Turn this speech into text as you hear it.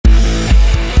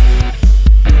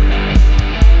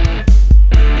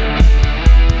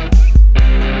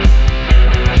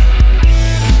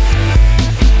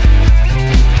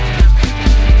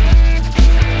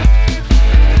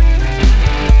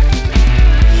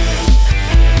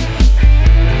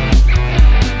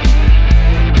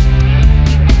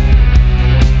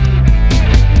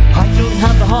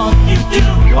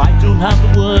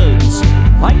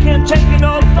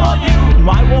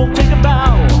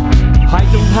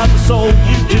have the soul,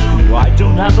 you do. I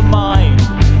don't have the mind.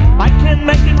 I can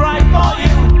make it right for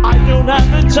you. I don't have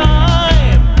the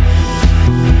time.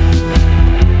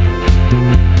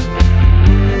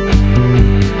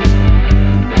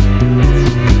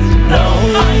 No,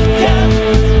 I can't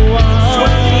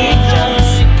swear allegiance.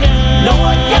 No,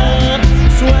 I can't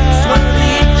swear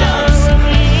allegiance.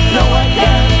 No, I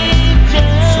can't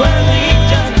swear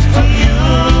allegiance to you.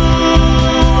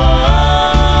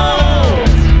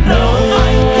 No,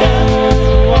 I can't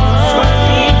swear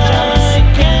allegiance.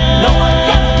 No, I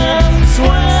can't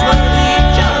swear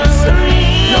allegiance.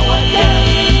 No, I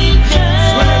can't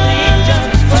swear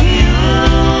allegiance to you.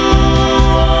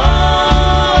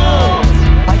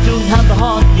 I don't have the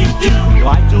heart, you do.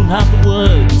 I don't have the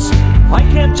words. I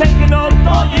can't take an oath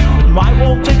for you. I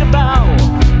won't take a vow.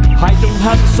 I don't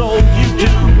have the soul, you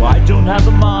do. I don't have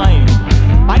the mind.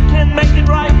 I can make it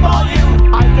right for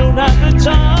you. I don't have the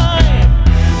time.